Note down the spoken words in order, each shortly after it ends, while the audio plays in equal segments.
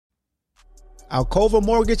Alcova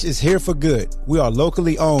Mortgage is here for good. We are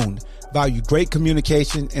locally owned, value great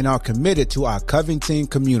communication, and are committed to our Covington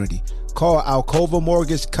community. Call Alcova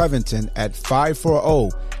Mortgage Covington at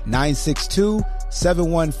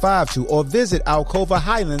 540-962-7152 or visit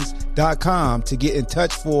alcovahighlands.com to get in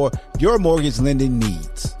touch for your mortgage lending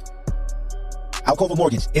needs. Alcova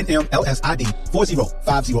Mortgage, NMLS ID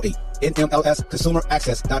 40508.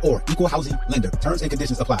 NMLSconsumeraccess.org. Equal housing lender. Terms and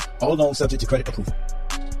conditions apply. All loans subject to credit approval.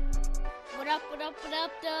 What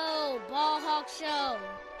up, though? Ball Hawk Show.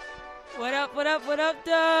 What up,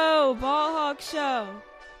 though? Ball Hawk Show.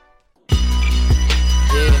 Yeah.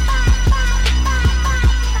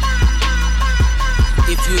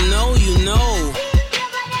 If you know, you know.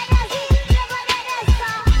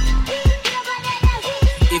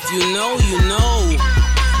 If you know, you know.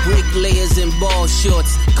 Bricklayers in ball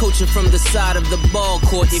shorts, coaching from the side of the ball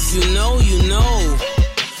court. If you know, you know.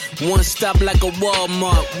 One stop like a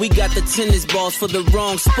Walmart. We got the tennis balls for the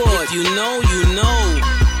wrong sport. If you know, you know.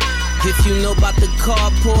 If you know about the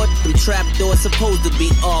carport, them trapdoors supposed to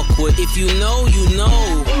be awkward. If you know, you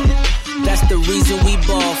know. That's the reason we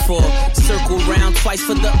ball for. Circle round twice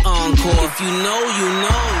for the encore. If you know, you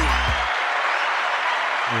know.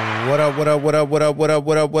 What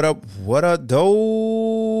up,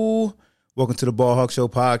 though? Welcome to the Ball Hawk Show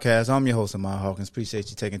podcast. I'm your host, Amar Hawkins. Appreciate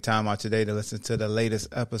you taking time out today to listen to the latest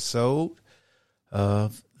episode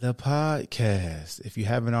of the podcast. If you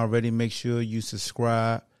haven't already, make sure you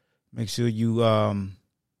subscribe. Make sure you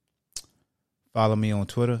follow me on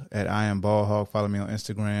Twitter at I am Ball Hawk. Follow me on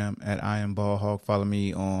Instagram at I am Ball Hawk. Follow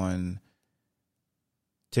me on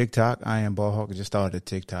TikTok. I am Ball Hawk. I just started a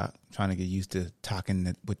TikTok. I'm trying to get used to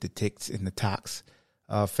talking with the ticks and the talks.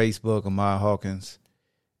 Facebook, Amar Hawkins.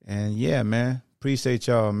 And yeah, man, appreciate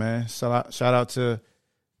y'all, man. Shout out to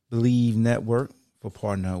Believe Network for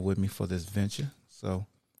partnering with me for this venture. So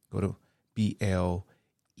go to BLEAV.com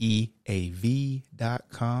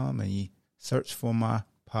and you search for my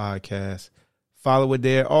podcast. Follow it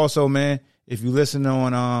there. Also, man, if you listen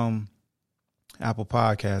on Apple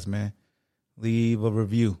Podcasts, man, leave a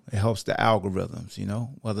review. It helps the algorithms, you know,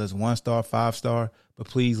 whether it's 1-star, 5-star, but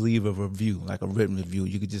please leave a review, like a written review.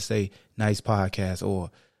 You could just say nice podcast or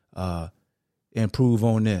improve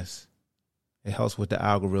on this. It helps with the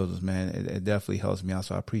algorithms, man. It definitely helps me out.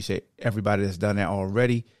 So I appreciate everybody that's done that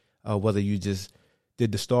already, whether you just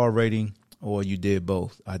did the star rating or you did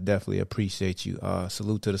both. I definitely appreciate you.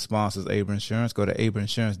 Salute to the sponsors, Able Insurance. Go to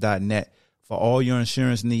ableinsurance.net for all your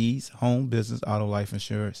insurance needs, home, business, auto, life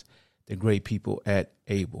insurance. The great people at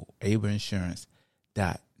ableinsurance.net.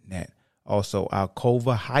 Also,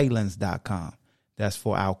 alcovahighlands.com. That's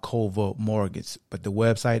for Alcova Mortgage. But the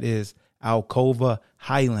website is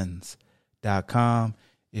alcovahighlands.com.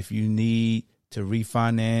 If you need to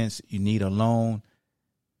refinance, you need a loan,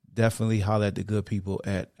 definitely holler at the good people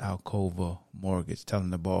at Alcova Mortgage. Tell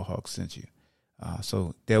them the Ball Hawk sent you.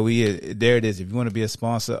 So there it is. If you want to be a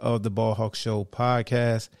sponsor of the Ball Hawk Show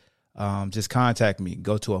podcast, just contact me.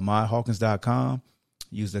 Go to AmadHawkins.com.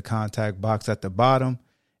 Use the contact box at the bottom,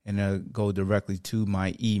 and it'll go directly to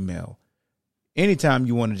my email. Anytime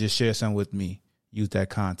you want to just share something with me, use that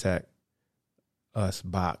contact us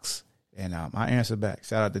box, and I answer back.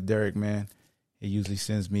 Shout out to Derek, man. He usually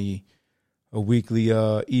sends me a weekly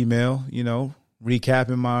email, you know,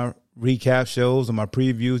 recapping my recap shows and my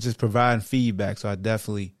previews, just providing feedback. So I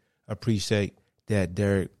definitely appreciate that,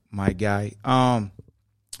 Derek, my guy.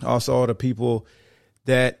 Also, all the people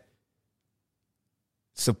that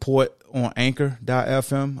support on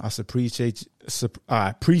Anchor.fm, I appreciate you.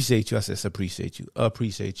 I said appreciate you.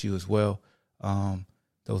 Appreciate you as well.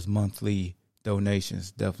 Those monthly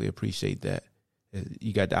donations, definitely appreciate that.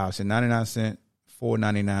 You got the option 99 cents,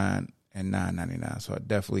 $4.99, and $9.99. So I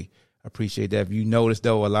definitely appreciate that. If you notice,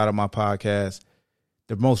 though, a lot of my podcasts,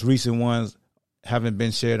 the most recent ones haven't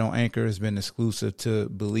been shared on Anchor. It's been exclusive to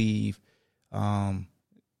Believe.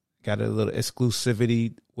 Got a little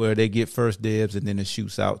exclusivity where they get first dibs, and then it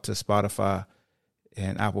shoots out to Spotify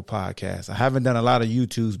and Apple Podcasts. I haven't done a lot of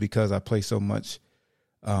YouTubes because I play so much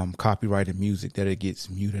copyrighted music that it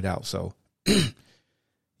gets muted out. So,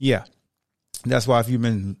 yeah, that's why if you've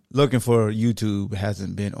been looking for YouTube, it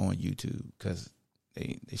hasn't been on YouTube because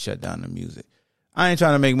they shut down the music. I ain't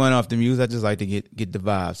trying to make money off the music. I just like to get the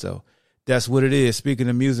vibe. So that's what it is. Speaking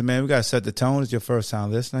of music, man, we got to set the tone. It's your first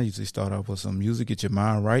time listening. I usually start off with some music, get your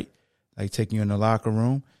mind right, like taking you in the locker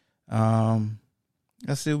room.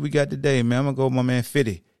 Let's see what we got today, man. I'm going to go with my man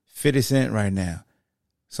 50 Cent right now.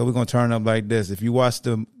 So we're going to turn up like this. If you watch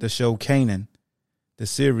the show Kanan, the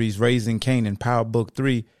series Raising Kanan, Power Book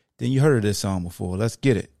 3, then you heard of this song before. Let's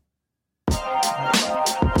get it.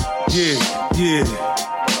 Yeah.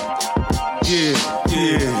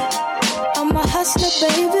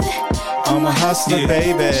 a hustler,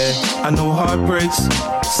 baby. I know heartbreaks,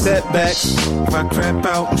 setbacks. If I crap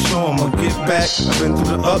out, I'm sure I'ma get back. I've been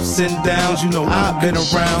through the ups and downs, you know I've been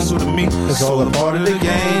around. So to me, it's all a part of the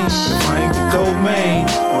game. If I ain't the gold main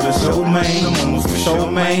or the soul main, I'm almost the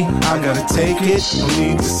soul main. I gotta take it, no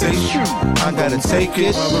need to say shoot. I gotta take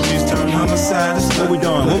it. Robberies turn homicide. What we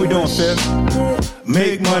doing? What we doing, Fifth?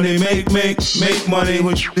 Make money, make money.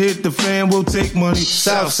 When you hit the fan, we'll take money.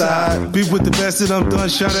 Southside, be with the best of them, done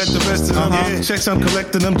shot at the rest of them. Yeah. Checks, I'm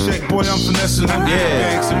collecting them, check, boy, I'm finessing them.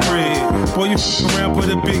 Bags of bread. Boy, you f around, put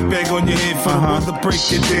a big bag on your head for the brother break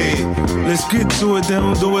your dead. Let's get to it, then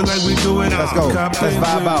we'll do it like we do it. Let's go. Let's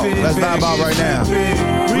vibe out. Let's vibe out right now.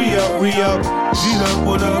 Re-up. G-up,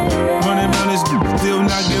 what up? Running down this still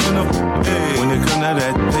not giving up. Hey. When it come to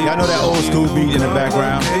that, y'all know that old school beat in the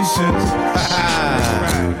background.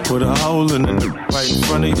 Put a hole in the right in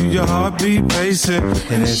front of you, your heartbeat pacing,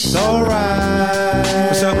 and it's alright.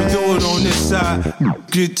 That's how we do it on this side.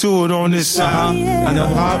 Get to it on this side. I know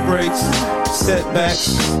heartbreaks, setbacks.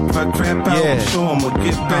 If I crap out, I'm sure I'ma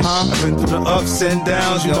get back. I've been through the ups and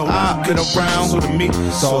downs, you know I've been around. So to me,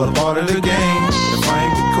 it's all a part of the game. If I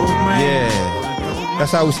ain't the cool man, yeah.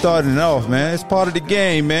 That's how we started off, man. It's part of the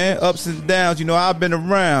game, man. Ups and downs. You know, I've been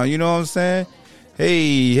around. You know what I'm saying?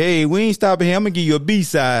 Hey, we ain't stopping here. I'm going to give you a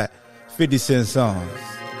B-side 50 Cent song.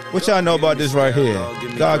 What y'all know about this right here?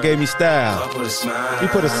 God gave me style. He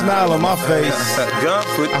put a smile on my face.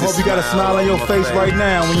 I hope you got a smile on your face right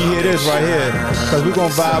now when you hear this right here. Because we're going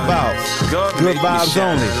to vibe out. Good vibes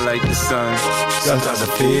only. Like the sun. Sometimes I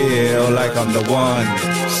feel like I'm the one.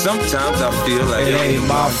 Sometimes I feel like it ain't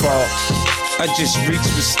my fault. I just reach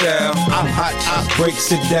with style. I'm hot, I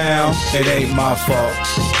breaks it down. It ain't my fault.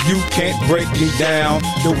 You can't break me down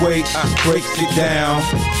the way I breaks it down.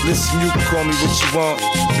 Listen, you can call me what you want,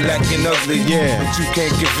 black and ugly. Yeah. But you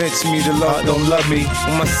can't convince me to love don't love me.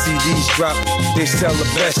 When my CDs drop, they sell the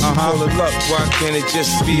best. You call it luck, why can't it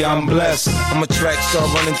just be I'm blessed? I'm a track star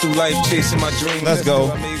running through life, chasing my dreams. Let's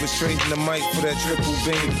go. I made was trading the mic for that triple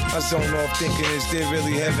beam. I zone off thinking, is there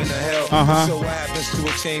really heaven or hell? So what happens to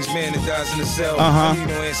a changed man that dies in the cell? I need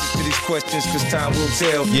no answers to these questions, cause time will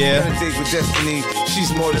tell. Yeah. On a date with destiny,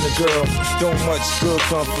 she's more than a girl. Don't much good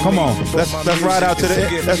come from Come on, let's ride out to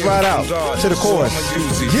the let's ride out to the chorus.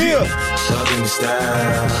 Yeah. God gave me style,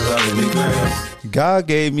 God gave me grace. God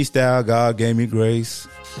gave me style, God gave me grace.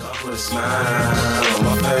 God put a smile on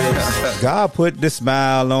my face. God put the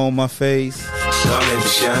smile on my face. God made me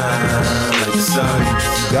shine like the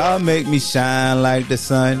sun. God make me shine like the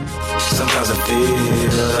sun. Sometimes I feel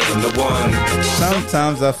like I'm the one.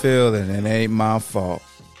 Sometimes I feel that it ain't my fault.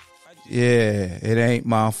 Yeah, it ain't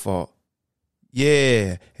my fault.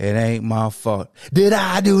 Yeah, it ain't my fault. Did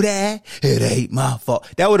I do that? It ain't my fault.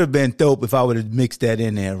 That would have been dope if I would have mixed that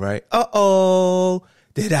in there, right? Uh-oh,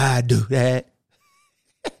 did I do that?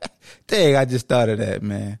 Dang, I just thought of that,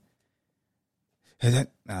 man.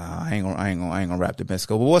 Nah, I ain't gonna rap the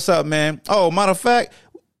Mexico. But what's up, man? Oh, matter of fact,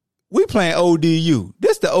 we playing ODU.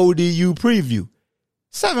 This the ODU preview.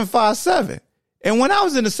 757. And when I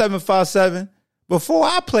was in the 757, before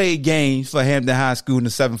I played games for Hampton High School in the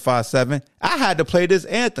 757, I had to play this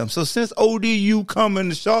anthem. So since ODU coming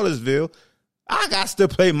to Charlottesville, I got to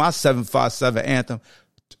play my 757 anthem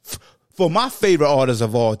for my favorite artist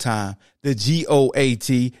of all time, the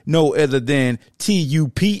GOAT, no other than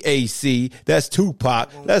TUPAC. That's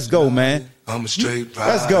Tupac. Let's go, man. I'm a straight ride.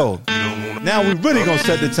 Let's go. Now we really gonna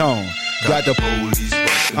set the tone. Got the police.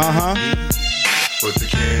 But they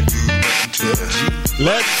can't do nothing to the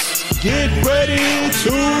Let's get ready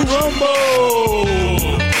to rumble.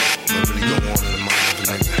 Really go on in the mind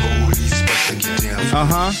like the police, but they get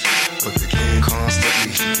down. But they can't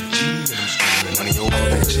constantly G and I'm screaming money over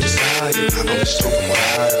bitches. I'm just talking what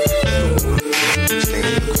I stay in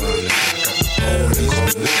the ground.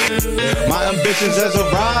 My ambitions as a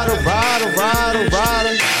rider.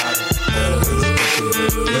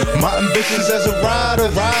 My ambitions as a rider.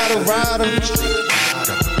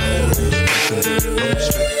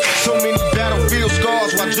 So many battlefield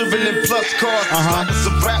scars while driven in plus cars. Like it's a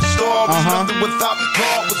rap star, was nothing without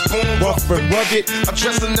God. Was born rough and rugged. I'm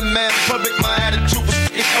dressing the man public. My attitude was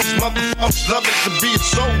motherfuckers love it to be a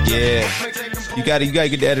soldier. Yeah, you gotta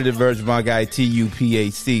get the edited version of my guy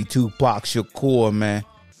TUPAC, Tupac Shakur, man.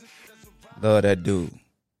 Love that dude,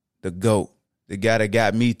 the GOAT, the guy that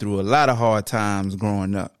got me through a lot of hard times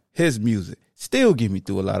growing up. His music still get me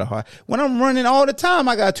through a lot of hard. When I'm running all the time,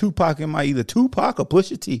 I got Tupac in my either Tupac or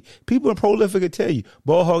Pusha T. People in Prolific will tell you,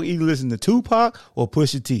 Ball Hog either listen to Tupac or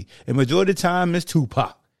Pusha T. And majority of the time, it's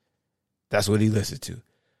Tupac. That's what he listens to.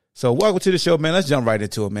 So welcome to the show, man. Let's jump right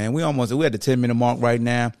into it, man. We're at the 10-minute mark right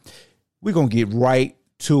now. We're going to get right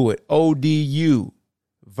to it. ODU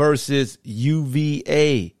versus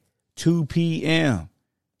UVA, 2 p.m.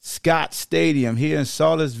 Scott Stadium here in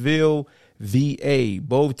Charlottesville, VA.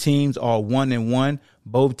 Both teams are 1-1.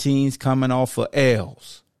 Both teams coming off of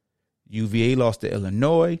L's. UVA lost to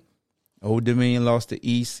Illinois. Old Dominion lost to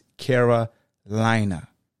East Carolina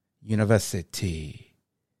University.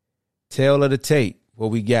 Tail of the tape. What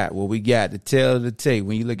we got? The tail of the tape.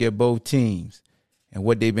 When you look at both teams and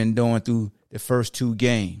what they've been doing through the first 2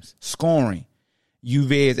 games. Scoring.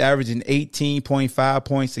 UVA is averaging 18.5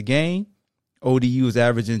 points a game. ODU is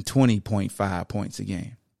averaging 20.5 points a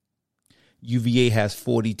game. UVA has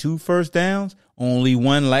 42 first downs, only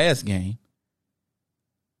one last game.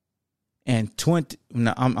 And 20,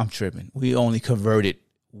 no, I'm tripping. We only converted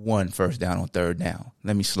 1 first down on 3rd down.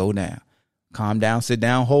 Let me slow down. Calm down, sit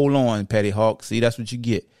down, hold on, Petty Hawk. See, that's what you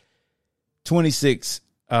get. 26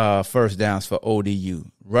 first downs for ODU.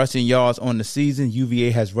 Rushing yards on the season,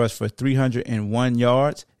 UVA has rushed for 301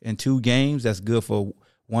 yards in 2 games. That's good for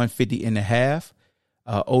 150.5.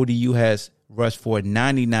 ODU has rushed for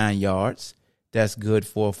 99 yards. That's good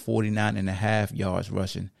for 49.5 yards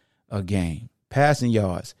rushing a game. Passing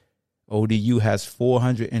yards, ODU has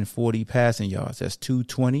 440 passing yards. That's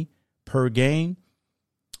 220 per game.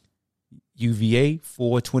 UVA,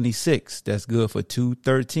 426. That's good for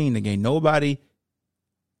 213 a game. Nobody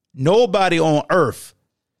on earth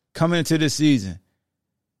coming into this season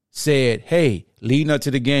said, hey, leading up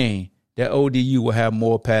to the game, that ODU will have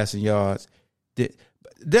more passing yards.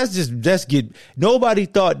 Nobody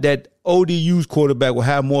thought that ODU's quarterback will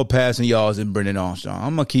have more passing yards than Brendan Armstrong.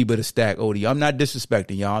 I'm going to keep it a stack, ODU. I'm not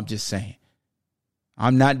disrespecting y'all. I'm just saying.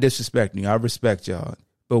 I'm not disrespecting you. I respect y'all.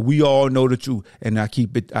 But we all know the truth, and I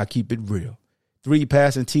keep it real. 3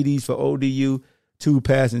 passing TDs for ODU, 2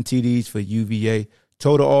 passing TDs for UVA.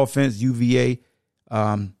 Total offense, UVA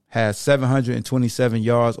has 727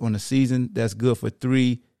 yards on the season. That's good for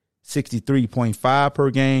 363.5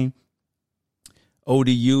 per game.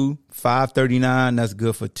 ODU, 539. That's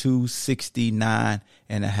good for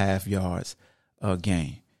 269.5 yards a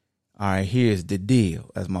game. All right, here's the deal.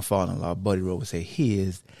 As my father-in-law, Buddy Rowe, would say,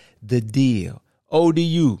 here's the deal.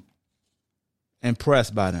 ODU,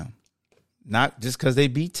 impressed by them. Not just because they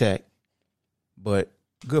beat Tech, but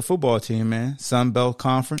good football team, man. Sun Belt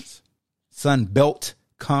Conference. That's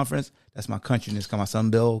my country. It's called my Sun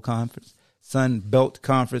Belt Conference. Sun Belt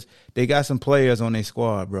Conference. They got some players on their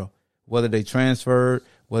squad, bro. Whether they transferred,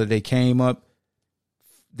 whether they came up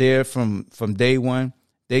there from day one,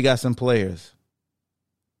 they got some players.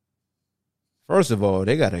 First of all,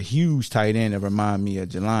 they got a huge tight end that remind me of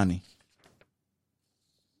Jelani.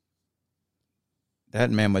 That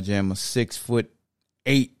man, my jam, was 6'8",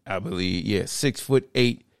 I believe. Yeah, 6'8".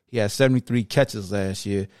 He had 73 catches last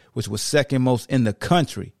year, which was second most in the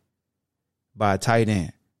country by a tight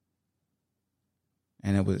end.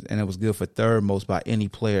 And it was good for 3rd most by any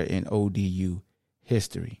player in ODU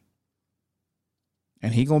history.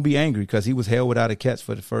 And he gonna be angry because he was held without a catch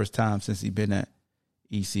for the first time since he been at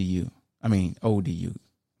ODU.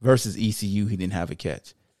 Versus ECU, he didn't have a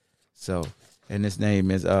catch. So, and his name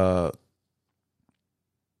is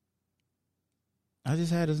I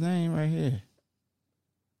just had his name right here.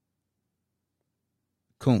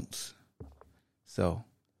 Kuntz. So,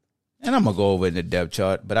 and I'm going to go over in the depth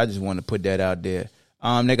chart, but I just want to put that out there.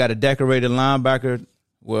 They got a decorated linebacker.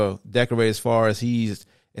 Well, decorated as far as he's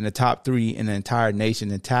in the top 3 in the entire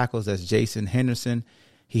nation in tackles. That's Jason Henderson.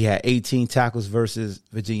 He had 18 tackles versus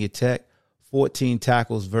Virginia Tech, 14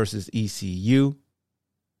 tackles versus ECU.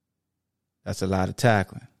 That's a lot of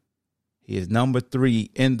tackling. He is number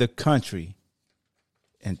 3 in the country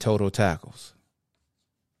in total tackles.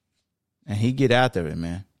 And he get after it,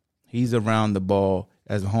 man. He's around the ball,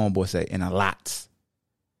 as the homeboy say, in a lot.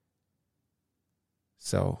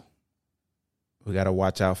 So we got to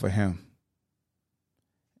watch out for him.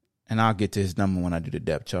 And I'll get to his number when I do the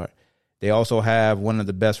depth chart. They also have one of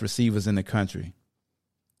the best receivers in the country.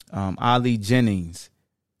 Ali Jennings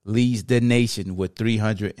leads the nation with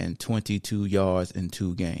 322 yards in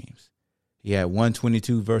 2 games. He had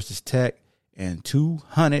 122 versus Tech and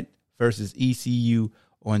 200 versus ECU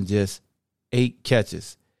on just 8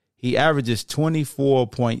 catches. He averages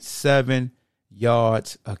 24.7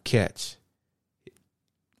 yards a catch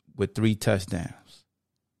with 3 touchdowns.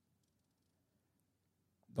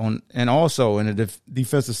 And also in the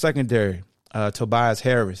defensive secondary, Tobias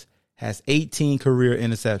Harris has 18 career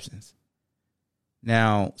interceptions.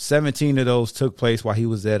 Now, 17 of those took place while he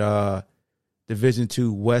was at Division II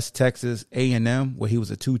West Texas A&M, where he was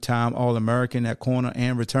a 2-time All-American at corner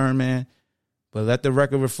and return man. But let the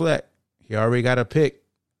record reflect, he already got a pick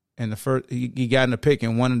in the first. He got in a pick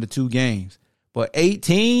in one of the 2 games, But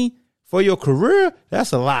 18 for your career,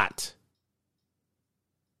 that's a lot.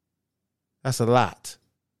 That's a lot.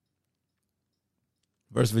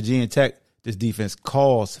 Versus Virginia Tech, this defense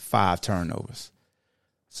caused 5 turnovers.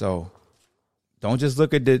 So don't just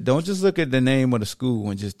look at the name of the school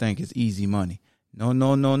and just think it's easy money. No.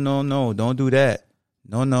 Don't do that.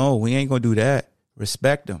 No, we ain't gonna do that.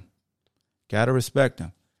 Respect them. Gotta respect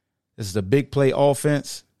them. This is a big play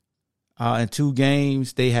offense. In 2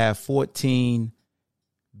 games, they have 14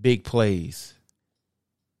 big plays.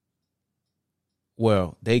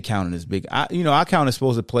 Well, they counted as big. I counted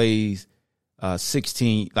explosive plays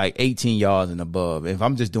 16, like 18 yards and above. If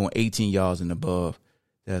I'm just doing 18 yards and above,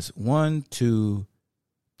 that's 1, 2,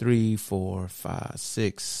 3, 4, 5,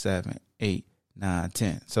 6, 7, 8, 9,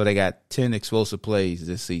 10. So they got 10 explosive plays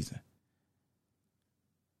this season.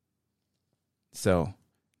 So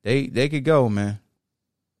they could go, man.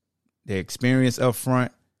 Their experience up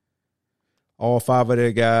front. All 5 of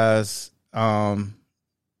their guys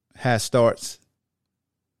had starts.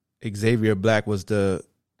 Xavier Black was the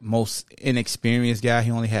most inexperienced guy.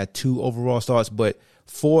 He only had 2 overall starts, but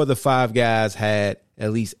 4 of the 5 guys had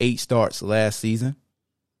at least 8 starts last season.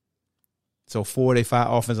 So 4 of their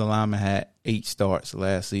 5 offensive linemen had 8 starts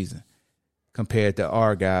last season compared to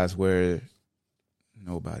our guys where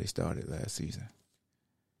nobody started last season.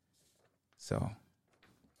 So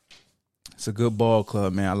it's a good ball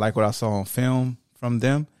club, man. I like what I saw on film from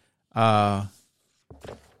them. They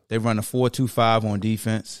run a 4-2-5 on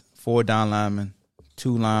defense, 4 down linemen,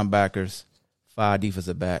 2 linebackers, 5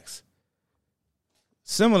 defensive backs.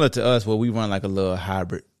 Similar to us, where we run like a little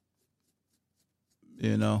hybrid.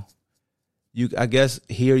 You know, I guess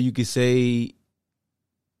here you could say,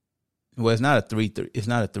 well, it's not a 3-3. It's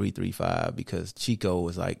not a 3-3-5 because Chico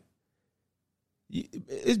is like.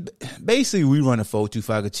 It's basically we run a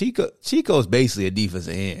 4-2-5. Chico's basically a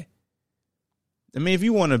defensive end. I mean, if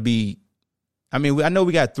you want to be, I know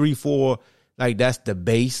we got 3-4, like that's the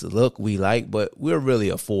base look we like, but we're really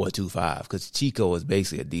a 4-2-5 because Chico is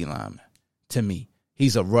basically a D lineman. To me,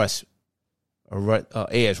 he's a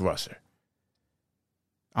edge rusher.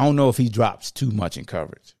 I don't know if he drops too much in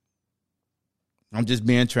coverage. I'm just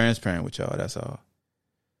being transparent with y'all. That's all.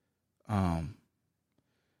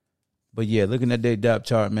 But yeah, looking at their depth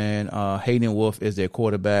chart, man, Hayden Wolf is their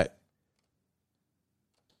quarterback.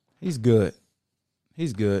 He's good.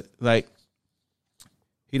 Like,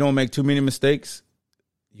 he don't make too many mistakes.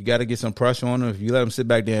 You got to get some pressure on him. If you let him sit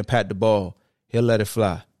back there and pat the ball, he'll let it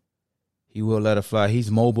fly. He will let it fly.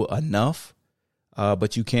 He's mobile enough,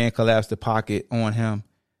 but you can collapse the pocket on him.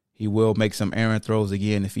 He will make some errant throws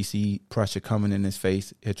again. If he see pressure coming in his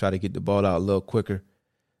face, he'll try to get the ball out a little quicker.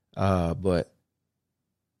 But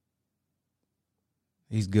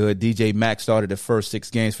he's good. DJ Mack started the first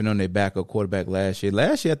 6 games for them. Their backup quarterback last year.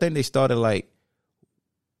 Last year, I think they started I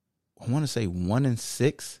want to say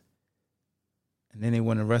 1-6. And then they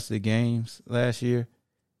won the rest of the games last year.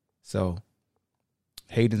 So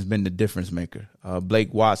Hayden's been the difference maker.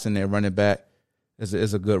 Blake Watson, their running back,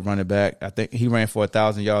 is a good running back. I think he ran for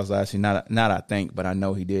 1,000 yards last year. Not I think, but I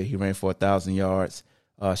know he did. He ran for 1,000 yards.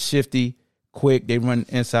 Shifty, quick. They run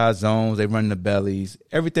inside zones. They run the bellies.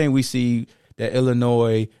 Everything we see that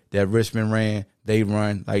Illinois, that Richmond ran, they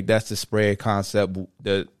run. Like, that's the spread concept,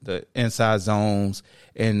 the inside zones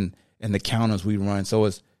and the counters we run. So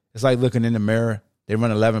it's like looking in the mirror. They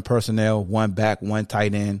run 11 personnel, 1 back, 1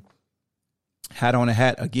 tight end. Hat on a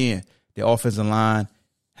hat. Again, the offensive line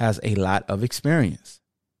has a lot of experience.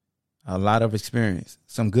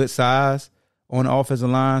 Some good size on the offensive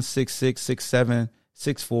line, 6'6", 6'7",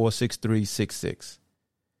 6'4", 6'3", 6'6".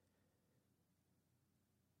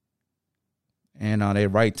 And on their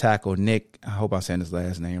right tackle, Nick, I hope I'm saying his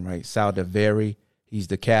last name right, Saldiveri, he's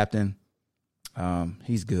the captain.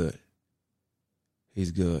 He's good.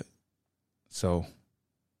 So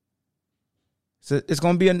it's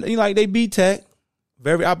going to be, they beat Tech.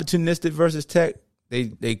 Very opportunistic versus Tech.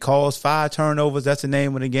 They caused 5 turnovers. That's the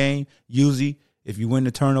name of the game. Usually, if you win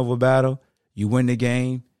the turnover battle, you win the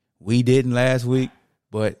game. We didn't last week,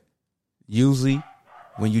 but usually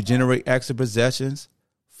when you generate extra possessions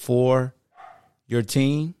for your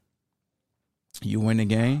team, you win the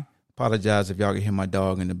game. Apologize if y'all can hear my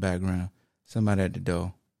dog in the background. Somebody at the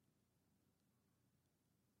door.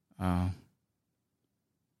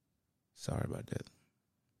 Sorry about that.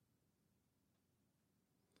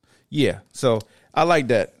 Yeah, so I like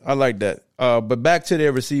that. But back to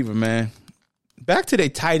their receiver, man. Back to their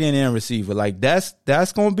tight end and receiver. Like, that's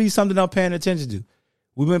going to be something I'm paying attention to.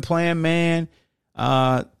 We've been playing man.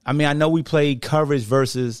 I know we played coverage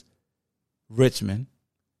versus Richmond.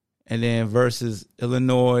 And then versus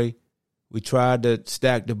Illinois, We tried to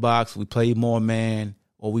stack the box. We played more man,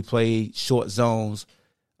 or we played short zones.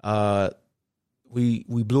 We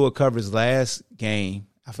blew a coverage last game,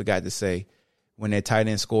 I forgot to say, when that tight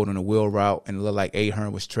end scored on a wheel route and it looked like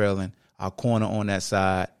Ahern was trailing. Our corner on that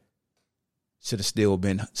side should have still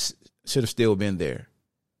been there,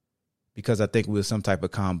 because I think we were some type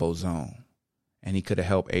of combo zone, and he could have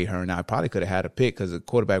helped Ahern. Now, I probably could have had a pick because the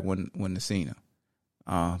quarterback wouldn't have seen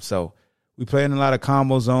him. So we play in a lot of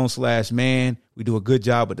combo zone / man. We do a good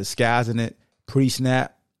job of disguising it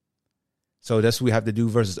pre-snap. So that's what we have to do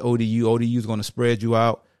versus ODU. ODU is going to spread you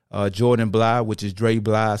out. Jordan Bly, which is Dre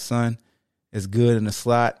Bly's son, is good in the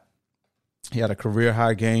slot. He had a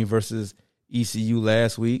career-high game versus ECU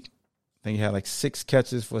last week. I think he had like 6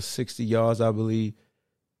 catches for 60 yards, I believe.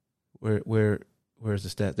 Where's the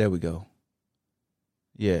stat? There we go.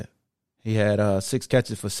 Yeah. He had 6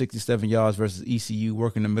 catches for 67 yards versus ECU,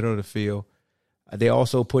 working the middle of the field. They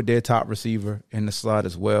also put their top receiver in the slot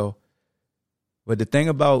as well. But the thing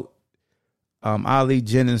about Ali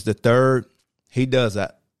Jennings III, he does an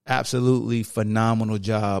absolutely phenomenal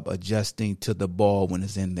job adjusting to the ball when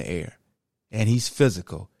it's in the air. And he's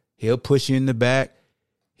physical. He'll push you in the back.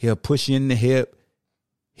 He'll push you in the hip.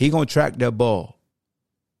 He going to track that ball.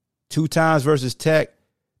 2 times versus Tech,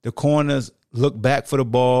 the corners looked back for the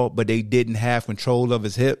ball, but they didn't have control of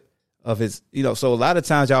his hip, so a lot of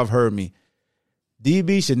times y'all have heard me.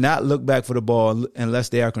 DB should not look back for the ball unless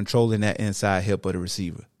they are controlling that inside hip of the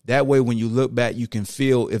receiver. That way, when you look back, you can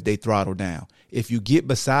feel if they throttle down. If you get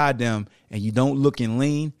beside them and you don't look and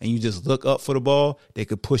lean and you just look up for the ball, they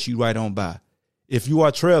could push you right on by. If you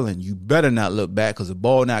are trailing, you better not look back because the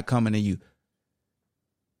ball not coming to you.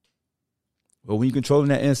 But when you're controlling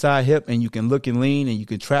that inside hip and you can look and lean and you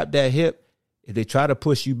can trap that hip, if they try to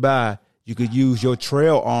push you by, you could use your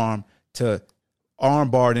trail arm to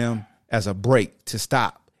arm bar them as a break to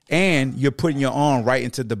stop. And you're putting your arm right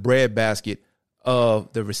into the breadbasket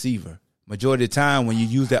of the receiver. Majority of the time when you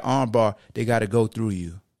use that arm bar, they got to go through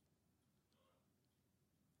you.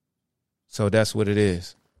 So that's what it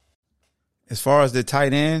is. As far as the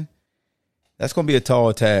tight end, that's going to be a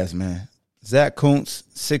tall task, man. Zach Kuntz,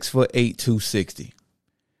 6'8", 260.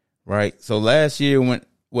 Right? So last year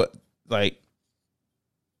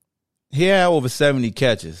he had over 70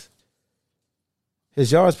 catches.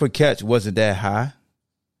 His yards per catch wasn't that high.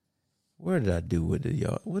 What did I do with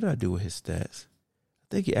his stats? I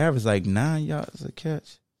think he averaged like 9 yards a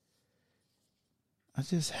catch. I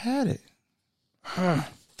just had it.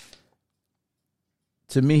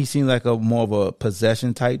 To me, he seemed like more of a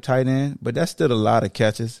possession type tight end, but that's still a lot of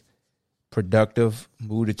catches. Productive,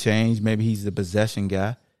 move to change. Maybe he's the possession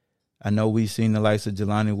guy. I know we've seen the likes of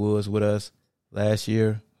Jelani Woods with us last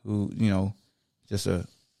year, who, just a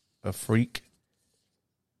freak,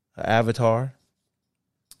 an avatar.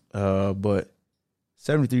 But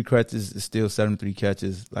 73 catches is still 73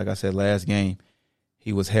 catches. Like I said, last game,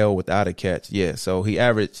 he was held without a catch. Yeah, so he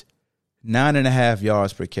averaged 9.5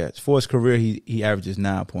 yards per catch. For his career, he averages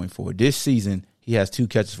 9.4. This season, he has 2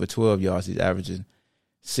 catches for 12 yards. He's averaging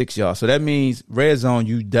 6 yards. So that means red zone,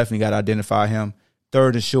 you definitely got to identify him.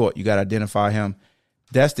 Third and short, you got to identify him.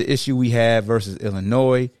 That's the issue we have versus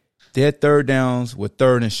Illinois. Their third downs were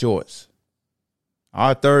third and shorts.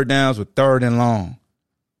 Our third downs were third and long.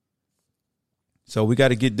 So we got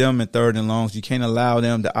to get them in third and longs. You can't allow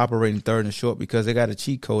them to operate in third and short because they got a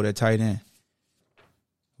cheat code at tight end.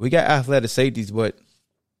 We got athletic safeties, but,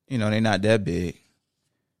 they're not that big.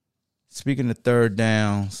 Speaking of third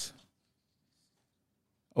downs,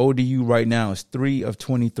 ODU right now is 3 of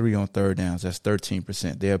 23 on third downs. That's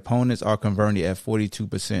 13%. Their opponents are converting at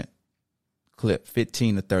 42% clip,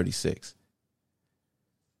 15 to 36.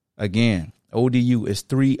 Again, ODU is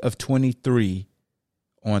 3 of 23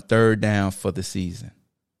 on third down for the season.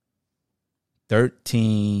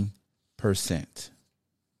 13%.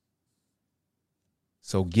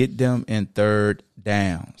 So get them in third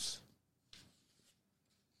downs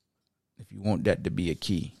if you want that to be a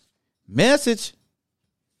key. Message.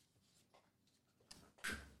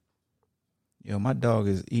 Yo, my dog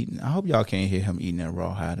is eating. I hope y'all can't hear him eating that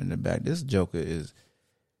rawhide in the back. This joker is,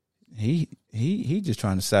 he just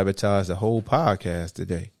trying to sabotage the whole podcast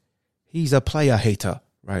today. He's a player hater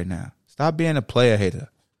right now. Stop being a player hater.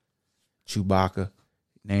 Chewbacca,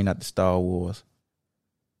 named after Star Wars.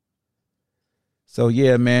 So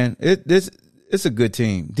yeah, man, it's a good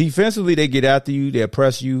team. Defensively, they get after you, they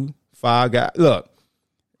press you. 5 guys. Look,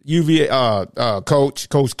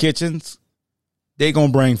 Coach Kitchens, they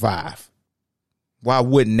gonna bring 5. Why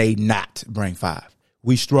wouldn't they not bring 5?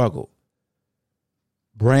 We struggled.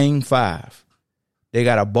 Bring 5. They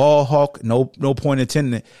got a ball hawk, no point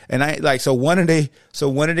intended. And I like so one of they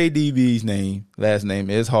DB's last name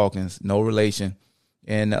is Hawkins, no relation.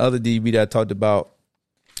 And the other DB that I talked about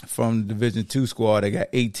from the Division II squad, they got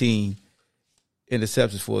 18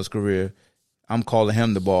 interceptions for his career. I'm calling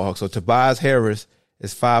him the ball hawk. So Tobias Harris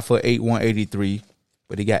is 5'8", 183,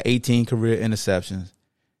 but he got 18 career interceptions.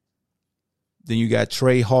 Then you got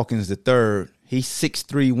Trey Hawkins the third. He's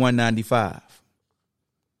 6'3", 195.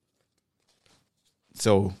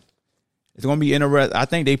 So it's gonna be interesting. I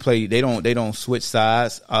think they don't switch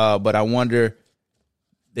sides, but I wonder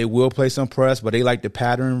they will play some press, but they like the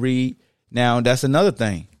pattern read. Now that's another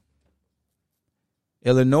thing.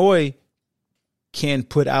 Illinois can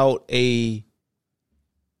put out a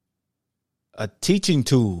teaching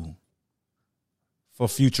tool for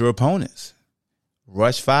future opponents.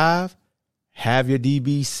 Rush 5, have your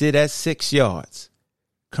DB sit at 6 yards,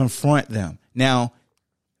 confront them. Now,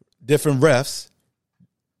 different refs.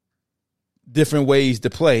 Different ways to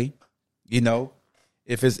play, you know.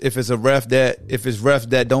 If it's refs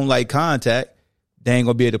that don't like contact, they ain't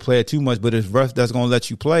gonna be able to play it too much. But if refs that's gonna let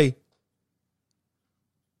you play,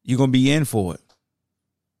 you're gonna be in for it.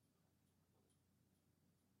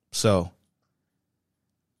 So,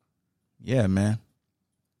 yeah, man,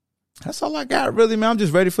 that's all I got, really, man. I'm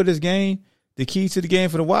just ready for this game. The key to the game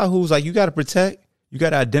for the Wahoos, like you got to protect, you got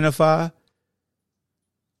to identify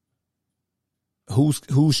who's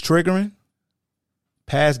triggering.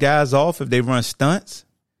 Pass guys off if they run stunts.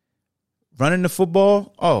 Running the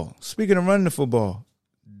football. Oh, speaking of running the football,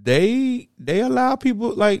 they allow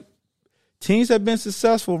people, like, teams have been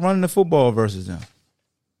successful running the football versus them.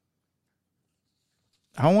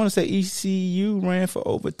 I want to say ECU ran for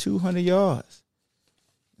over 200 yards.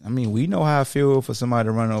 I mean, we know how I feel for somebody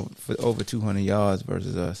to run for over 200 yards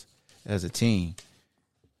versus us as a team.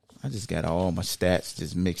 I just got all my stats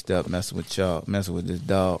just mixed up, messing with y'all, messing with this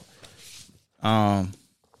dog.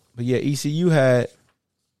 But yeah, ECU had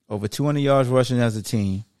over 200 yards rushing as a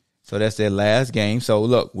team. So that's their last game. So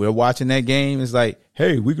look, we're watching that game. It's like,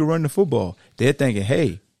 hey, we can run the football. They're thinking,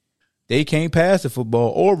 hey, they can't pass the football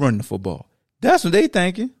or run the football. That's what they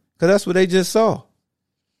thinking, because that's what they just saw.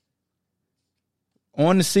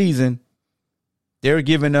 On the season, they're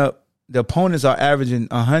giving up, the opponents are averaging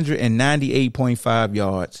 198.5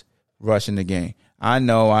 yards rushing the game. I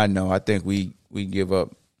know. I think we give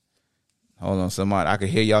up. Hold on, somebody. I could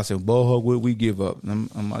hear y'all say, "Bullhug, what we give up?" I'm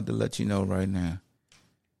about to let you know right now.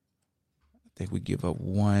 I think we give up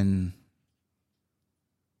one.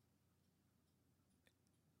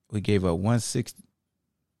 We gave up 160,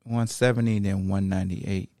 170, and then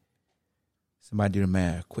 198. Somebody do the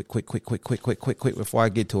math. Quick, before I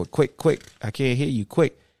get to it. Quick. I can't hear you.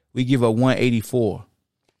 Quick. We give up 184.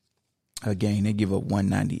 Again, they give up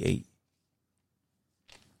 198.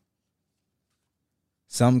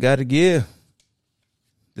 Some got to give.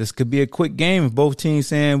 This could be a quick game if both teams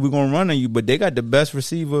saying we're going to run on you, but they got the best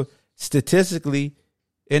receiver statistically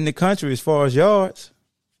in the country as far as yards.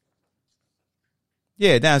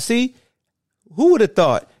 Yeah, now see, who would have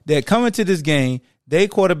thought that coming to this game, their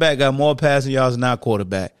quarterback got more passing yards than our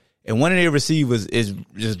quarterback, and one of their receivers is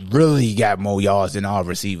just really got more yards than our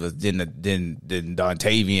receivers than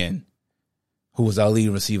Dontavian, who was our lead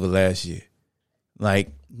receiver last year.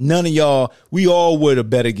 Like, none of y'all, we all would have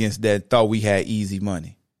bet against that, thought we had easy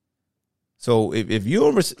money. So if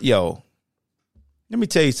you're, let me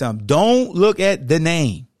tell you something. Don't look at the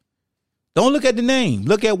name. Don't look at the name.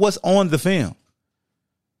 Look at what's on the film.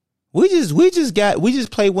 We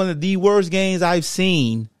just played one of the worst games I've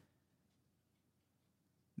seen.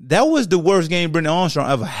 That was the worst game Brendan Armstrong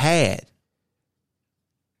ever had.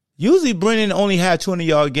 Usually Brendan only had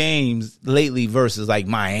 20-yard games lately versus like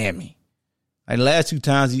Miami. Like the last two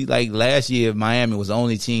times, last year, Miami was the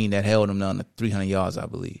only team that held him under 300 yards, I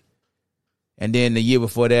believe. And then the year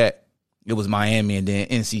before that, it was Miami and then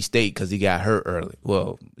NC State because he got hurt early.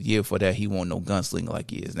 Well, the year before that, he wasn't no gunslinger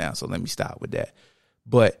like he is now, so let me stop with that.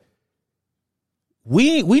 But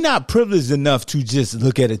we not privileged enough to just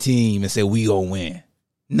look at a team and say we gonna win.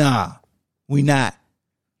 Nah, we not.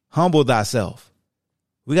 Humble thyself.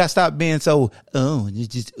 We got to stop being so, it's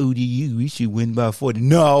just ODU. We should win by 40.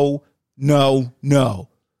 No.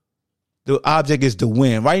 The object is to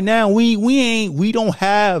win. Right now, we don't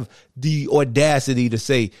have the audacity to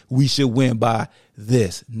say we should win by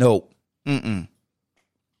this. Nope. Can't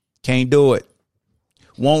do it.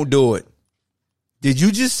 Won't do it. Did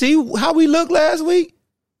you just see how we looked last week?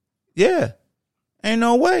 Yeah. Ain't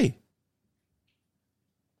no way.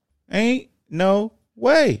 Ain't no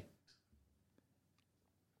way.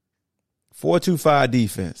 4-2-5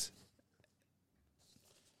 defense.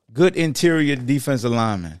 Good interior defensive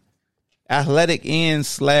lineman. athletic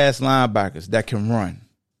ends / linebackers that can run.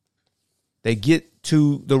 They get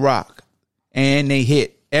to the rock and they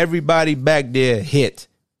hit. Everybody back there hit.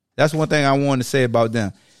 That's one thing I want to say about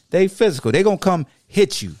them. They physical. They going to come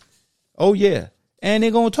hit you. Oh, yeah. And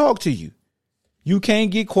they're going to talk to you. You can't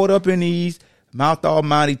get caught up in these mouth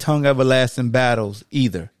almighty, tongue everlasting battles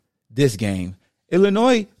either. This game.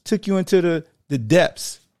 Illinois took you into the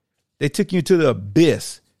depths. They took you to the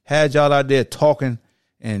abyss. Had y'all out there talking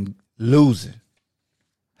and losing.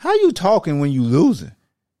 How you talking when you losing?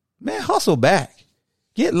 Man, hustle back.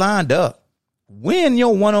 Get lined up. Win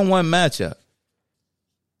your one-on-one matchup.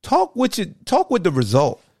 Talk with the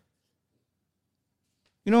result.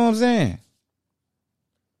 You know what I'm saying?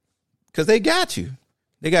 Because they got you.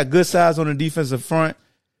 They got good size on the defensive front.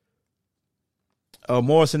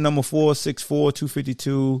 Morrison, number 4, 6'4",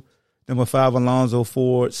 252. Number 5, Alonzo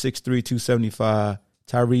Ford, 6'3", 275.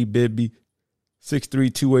 Tyree Bibby,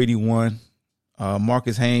 6'3", 281.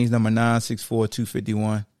 Marcus Haynes, number 9, 6'4",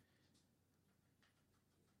 251.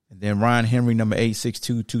 And then Ryan Henry, number 8,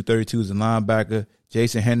 6'2", 232 is a linebacker.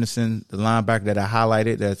 Jason Henderson, the linebacker that I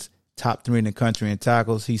highlighted, that's top 3 in the country in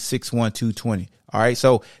tackles. He's 6'1", 220. All right,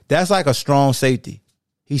 so that's like a strong safety.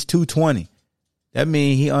 He's 220. That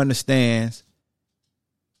means he understands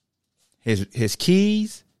his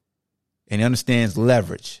keys and he understands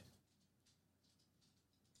leverage.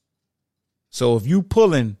 So if you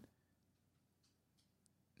pulling,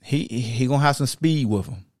 he gonna have some speed with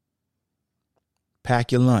him.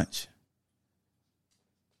 Pack your lunch.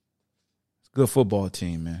 It's a good football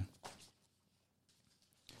team, man.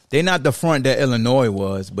 They're not the front that Illinois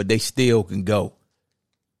was, but they still can go.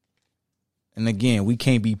 And again, we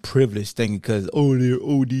can't be privileged thinking because, they're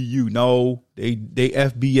ODU. No, they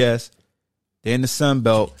FBS. They're in the Sun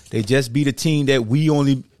Belt. They just beat a team that we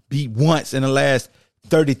only beat once in the last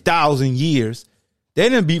 30,000 years. They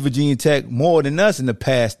didn't beat Virginia Tech more than us in the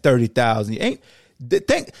past 30,000.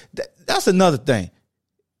 That's another thing.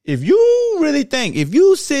 If you really think, if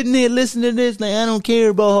you sitting there listening to this, like, I don't care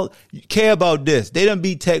about this. They done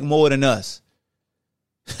beat Tech more than us.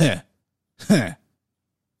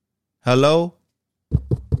 Hello?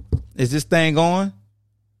 Is this thing on?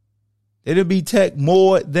 They done beat Tech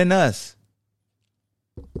more than us.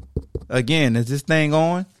 Again, is this thing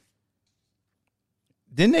on?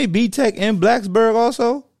 Didn't they beat Tech in Blacksburg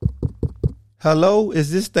also? Hello?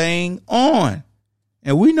 Is this thing on?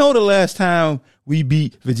 And we know the last time we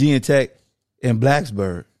beat Virginia Tech in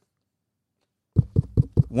Blacksburg.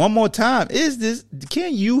 One more time.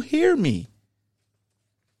 Can you hear me?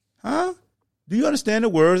 Huh? Do you understand the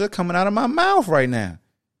words that are coming out of my mouth right now?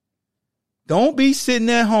 Don't be sitting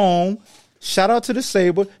at home. Shout out to the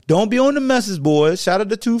Sabre. Don't be on the message boards. Shout out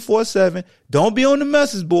to 247. Don't be on the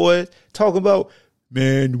message boards talking about,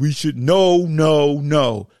 man, we should no. Oh,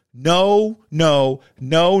 no. No. Oh,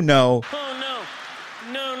 no.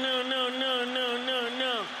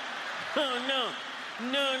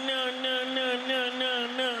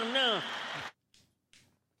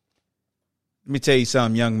 Let me tell you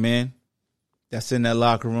something, young man. That's in that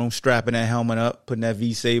locker room, strapping that helmet up, putting that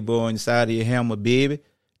V-Sabre on the side of your helmet, baby.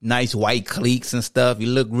 Nice white cleats and stuff. You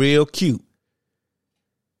look real cute.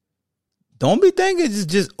 Don't be thinking it's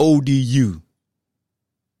just ODU.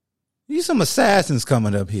 These some assassins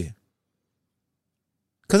coming up here.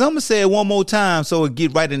 Because I'm going to say it one more time so it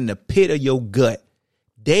get right in the pit of your gut.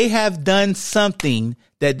 They have done something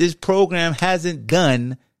that this program hasn't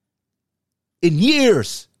done in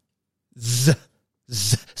years.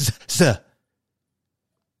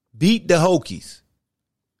 Beat the Hokies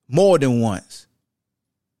more than once.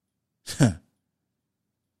 That's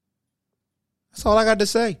all I got to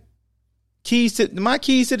say. My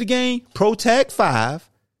keys to the game: protect 5,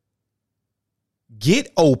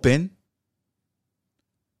 get open,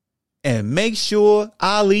 and make sure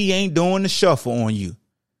Ali ain't doing the shuffle on you,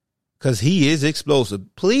 because he is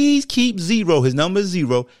explosive. Please keep 0. His number is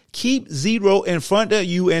 0. Keep 0 in front of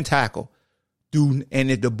you and tackle. And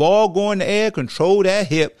if the ball go in the air, control that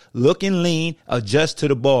hip, look and lean, adjust to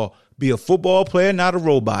the ball. Be a football player, not a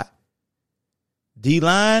robot.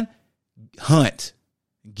 D-line, hunt.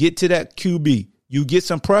 Get to that QB. You get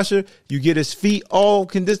some pressure, you get his feet all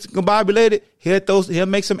discombobulated, he'll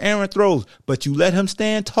make some errant throws. But you let him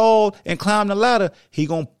stand tall and climb the ladder, he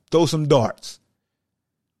going to throw some darts.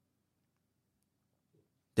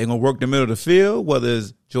 They're going to work the middle of the field, whether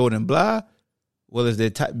it's Jordan Bly, whether it's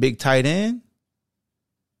their big tight end.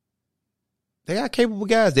 They got capable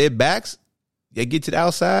guys. Their backs, they get to the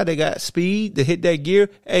outside. They got speed to hit that gear.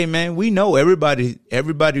 Hey, man, we know everybody, how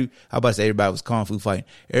about to say everybody was kung fu fighting?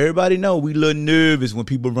 Everybody know we a little nervous when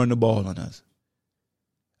people run the ball on us.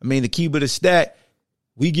 I mean, to keep it a stat,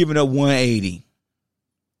 We giving up 180.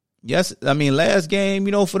 Yes, I mean, last game,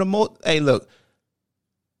 for the most, hey, look,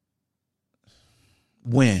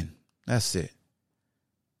 win. That's it.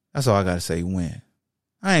 That's all I got to say, win.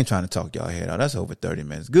 I ain't trying to talk y'all head out. That's over 30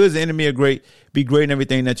 minutes. Good as the enemy are great. Be great in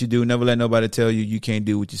everything that you do. Never let nobody tell you you can't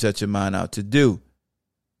do what you set your mind out to do.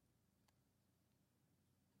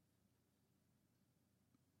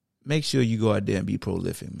 Make sure you go out there and be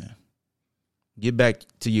prolific, man. Get back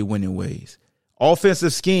to your winning ways.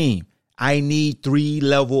 Offensive scheme. I need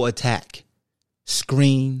 3-level attack.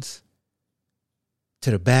 Screens to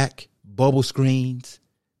the back. Bubble screens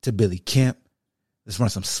to Billy Kemp. Let's run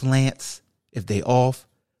some slants if they off.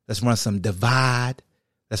 Let's run some divide.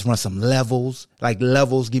 Let's run some levels. Like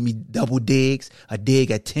levels, give me double digs. A dig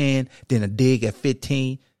at 10, then a dig at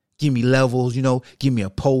 15. Give me levels, give me a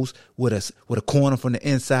post with a corner from the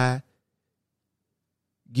inside.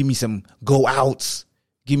 Give me some go outs.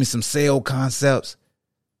 Give me some sail concepts.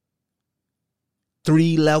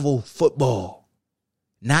 3-level football,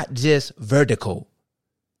 not just vertical.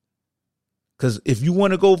 Because if you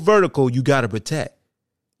want to go vertical, you got to protect.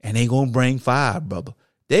 And they going to bring 5, brother.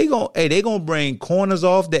 They going to bring corners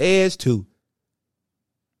off the edge too.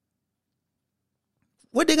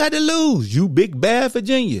 What they got to lose? You big bad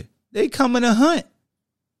Virginia. They coming to hunt.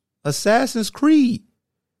 Assassin's Creed.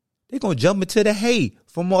 They going to jump into the hay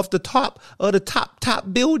from off the top of the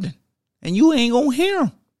top building. And you ain't going to hear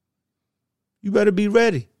them. You better be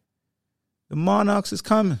ready. The Monarchs is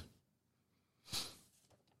coming.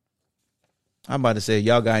 I'm about to say,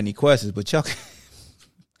 y'all got any questions, but y'all,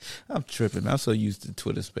 I'm tripping, man. I'm so used to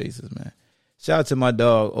Twitter Spaces, man. Shout out to my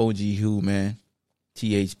dog, OG Who, man.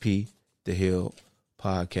 THP, The Hill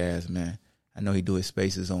Podcast, man. I know he do his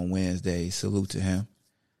spaces on Wednesdays. Salute to him.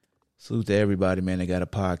 Salute to everybody, man. They got a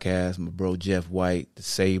podcast. My bro, Jeff White, The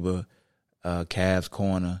Saber, Cavs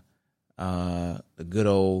Corner, the good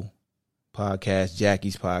old podcast,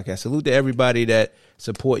 Jackie's podcast. Salute to everybody that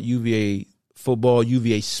support UVA football,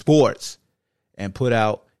 UVA sports, and put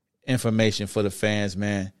out information for the fans,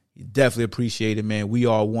 man. You definitely appreciate it, man. We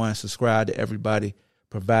are one. Subscribe to everybody.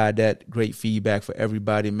 Provide that great feedback for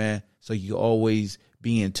everybody, man, so you always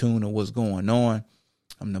be in tune of what's going on.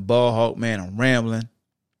 I'm the Ball Hawk, man. I'm rambling.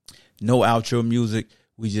 No outro music.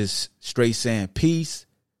 We just straight saying peace,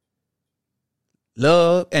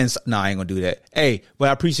 love, and I ain't gonna do that. Hey, but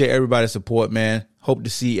I appreciate everybody's support, man. Hope to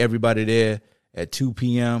see everybody there at 2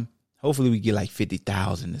 p.m. Hopefully we get like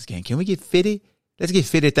 50,000 this game. Can we get 50? Let's get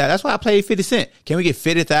 50,000. That's why I played 50 Cent. Can we get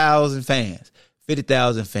 50,000 fans?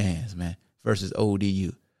 50,000 fans, man, versus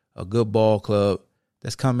ODU. A good ball club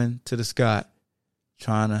that's coming to the Scott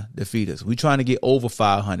trying to defeat us. We trying to get over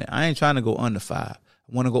 500. I ain't trying to go under 5. I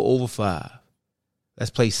want to go over 5.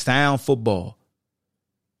 Let's play sound football.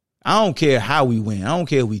 I don't care how we win. I don't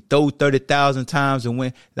care if we throw 30,000 times and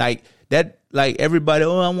win. Like that, like everybody,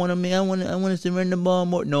 I want to surrender the ball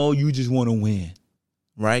more. No, you just want to win.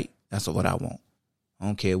 Right? That's what I want. I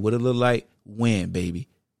don't care what it look like. Win, baby.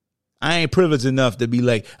 I ain't privileged enough to be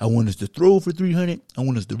like, I want us to throw for 300. I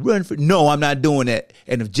want us to run for. No, I'm not doing that.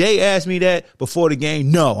 And if Jay asked me that before the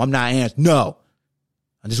game, no, I'm not answering. No.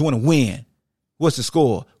 I just want to win. What's the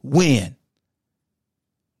score? Win.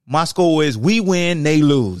 My score is we win, they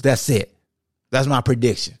lose. That's it. That's my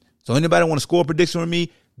prediction. So anybody want to score a prediction with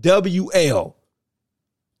me? WL.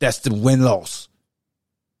 That's the win-loss.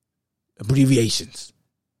 Abbreviations.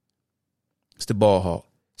 It's the Ball Hawk.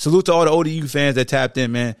 Salute to all the ODU fans that tapped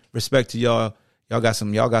in, man. Respect to y'all. Y'all got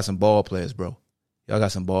some ball players, bro. Y'all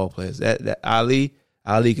got some ball players. That Ali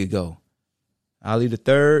could go. Ali the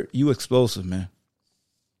third, you explosive, man.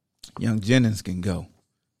 Young Jennings can go.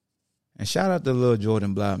 And shout out to little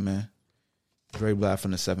Jordan Bly, man. Dre Bly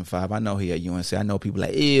from the 7-5. I know he at UNC. I know people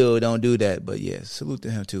like, ew, don't do that. But yeah, salute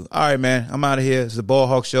to him too. All right, man. I'm out of here. It's the Ball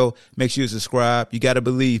Hawk Show. Make sure you subscribe. You got to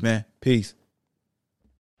believe, man. Peace.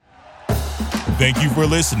 Thank you for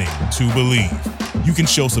listening to Believe. You can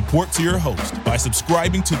show support to your host by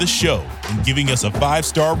subscribing to the show and giving us a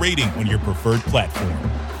 5-star rating on your preferred platform.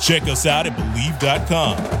 Check us out at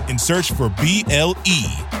Believe.com and search for BLEAV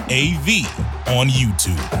on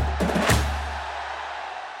YouTube.